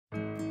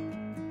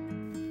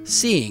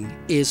Seeing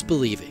is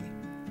believing.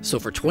 So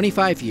for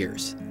 25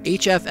 years,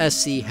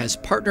 HFSC has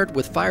partnered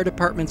with fire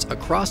departments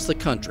across the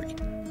country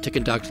to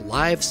conduct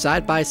live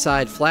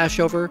side-by-side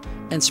flashover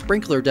and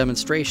sprinkler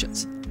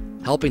demonstrations,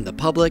 helping the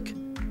public,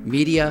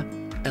 media,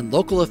 and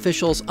local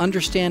officials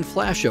understand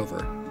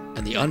flashover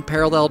and the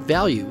unparalleled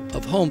value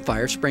of home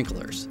fire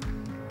sprinklers.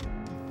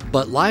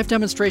 But live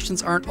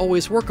demonstrations aren't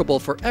always workable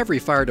for every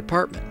fire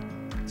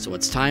department, so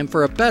it's time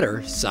for a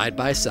better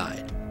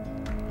side-by-side.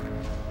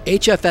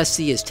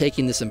 HFSC is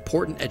taking this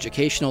important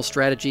educational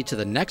strategy to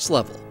the next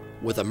level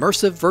with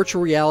immersive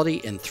virtual reality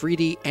in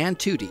 3D and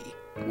 2D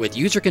with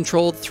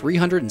user-controlled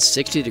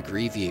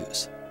 360-degree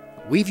views.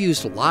 We've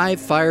used live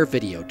fire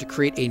video to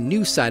create a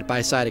new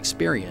side-by-side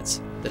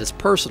experience that is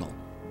personal,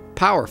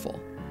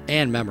 powerful,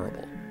 and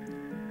memorable.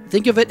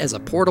 Think of it as a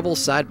portable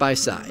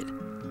side-by-side.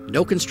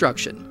 No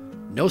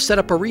construction, no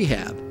setup or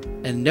rehab,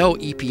 and no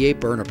EPA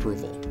burn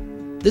approval.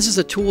 This is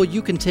a tool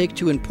you can take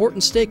to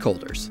important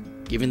stakeholders,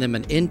 giving them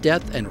an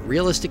in-depth and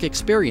realistic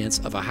experience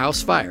of a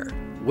house fire,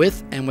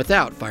 with and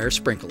without fire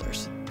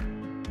sprinklers.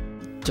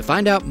 To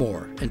find out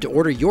more and to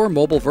order your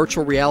mobile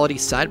virtual reality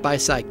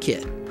side-by-side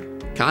kit,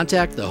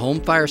 contact the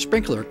Home Fire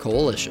Sprinkler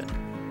Coalition.